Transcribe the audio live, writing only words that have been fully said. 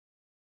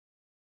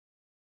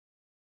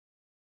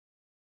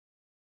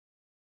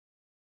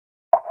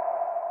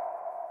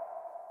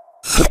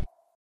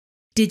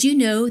Did you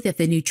know that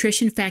the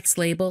nutrition facts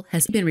label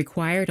has been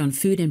required on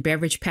food and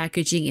beverage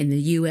packaging in the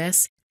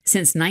U.S.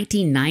 since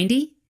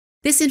 1990?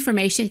 This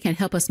information can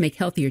help us make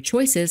healthier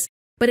choices,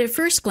 but at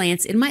first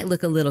glance it might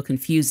look a little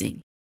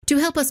confusing. To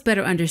help us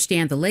better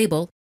understand the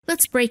label,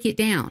 let's break it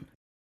down.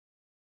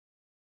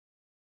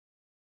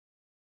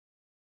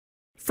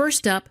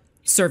 First up,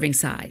 serving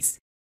size.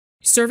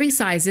 Serving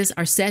sizes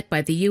are set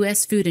by the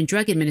U.S. Food and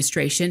Drug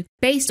Administration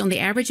based on the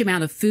average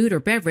amount of food or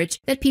beverage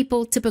that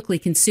people typically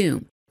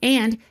consume,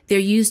 and they're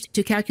used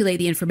to calculate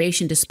the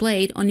information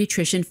displayed on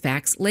nutrition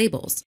facts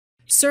labels.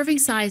 Serving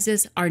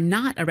sizes are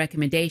not a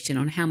recommendation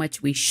on how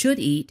much we should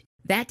eat.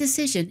 That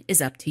decision is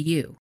up to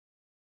you.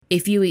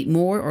 If you eat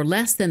more or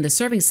less than the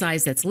serving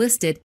size that's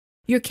listed,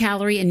 your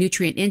calorie and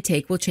nutrient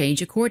intake will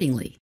change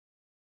accordingly.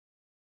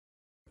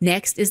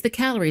 Next is the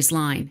calories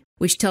line,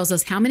 which tells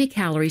us how many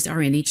calories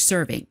are in each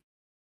serving.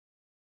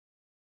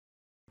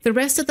 The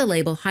rest of the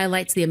label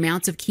highlights the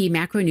amounts of key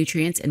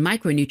macronutrients and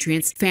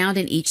micronutrients found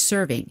in each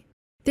serving.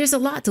 There's a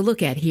lot to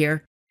look at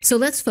here, so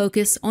let's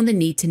focus on the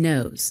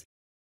need-to-knows.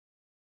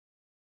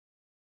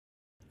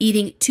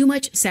 Eating too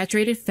much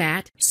saturated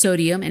fat,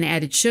 sodium, and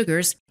added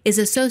sugars is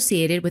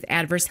associated with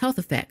adverse health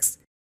effects,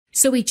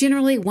 so we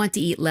generally want to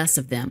eat less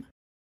of them.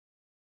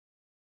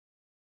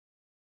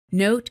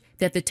 Note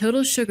that the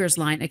total sugars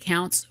line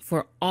accounts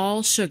for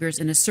all sugars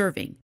in a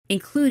serving,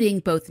 including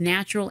both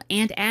natural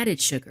and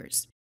added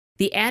sugars.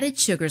 The added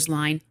sugars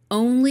line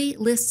only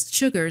lists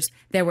sugars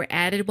that were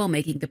added while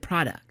making the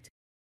product.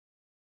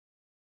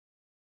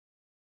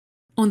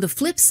 On the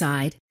flip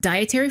side,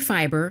 dietary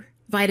fiber,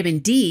 vitamin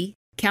D,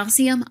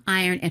 calcium,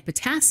 iron, and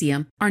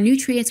potassium are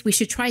nutrients we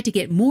should try to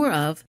get more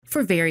of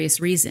for various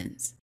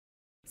reasons.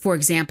 For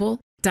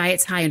example,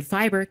 diets high in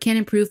fiber can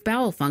improve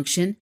bowel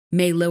function,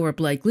 may lower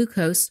blood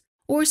glucose,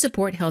 or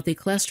support healthy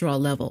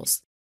cholesterol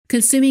levels.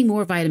 Consuming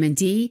more vitamin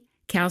D,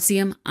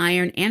 calcium,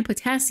 iron, and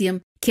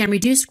potassium can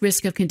reduce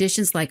risk of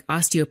conditions like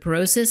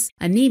osteoporosis,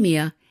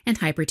 anemia, and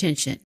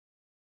hypertension.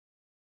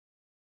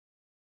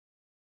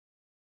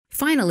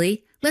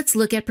 Finally, let's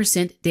look at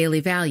percent daily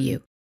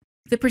value.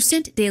 The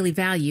percent daily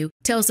value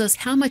tells us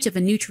how much of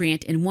a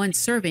nutrient in one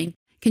serving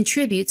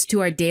contributes to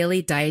our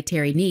daily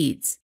dietary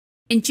needs.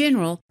 In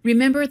general,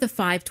 remember the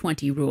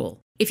 5-20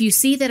 rule. If you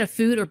see that a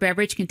food or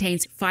beverage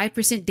contains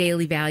 5%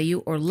 daily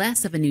value or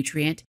less of a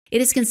nutrient,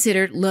 it is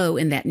considered low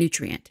in that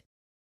nutrient.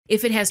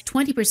 If it has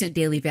 20%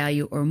 daily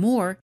value or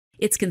more,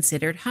 it's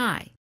considered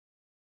high.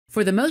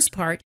 For the most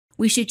part,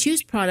 we should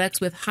choose products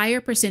with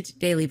higher percent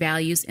daily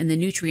values in the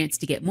nutrients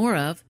to get more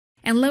of,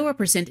 and lower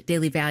percent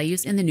daily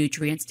values in the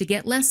nutrients to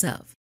get less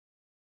of.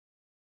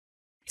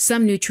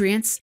 Some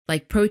nutrients,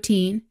 like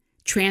protein,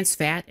 trans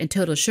fat, and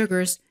total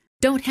sugars,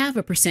 don't have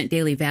a percent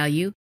daily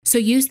value, so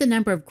use the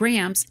number of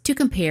grams to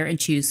compare and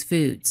choose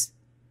foods.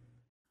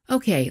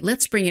 Okay,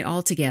 let's bring it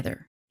all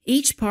together.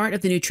 Each part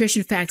of the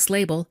nutrition facts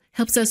label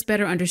helps us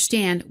better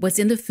understand what's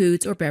in the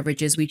foods or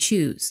beverages we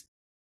choose.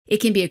 It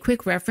can be a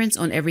quick reference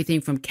on everything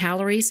from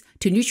calories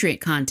to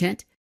nutrient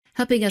content,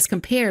 helping us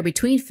compare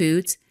between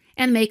foods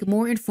and make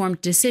more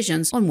informed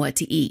decisions on what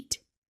to eat.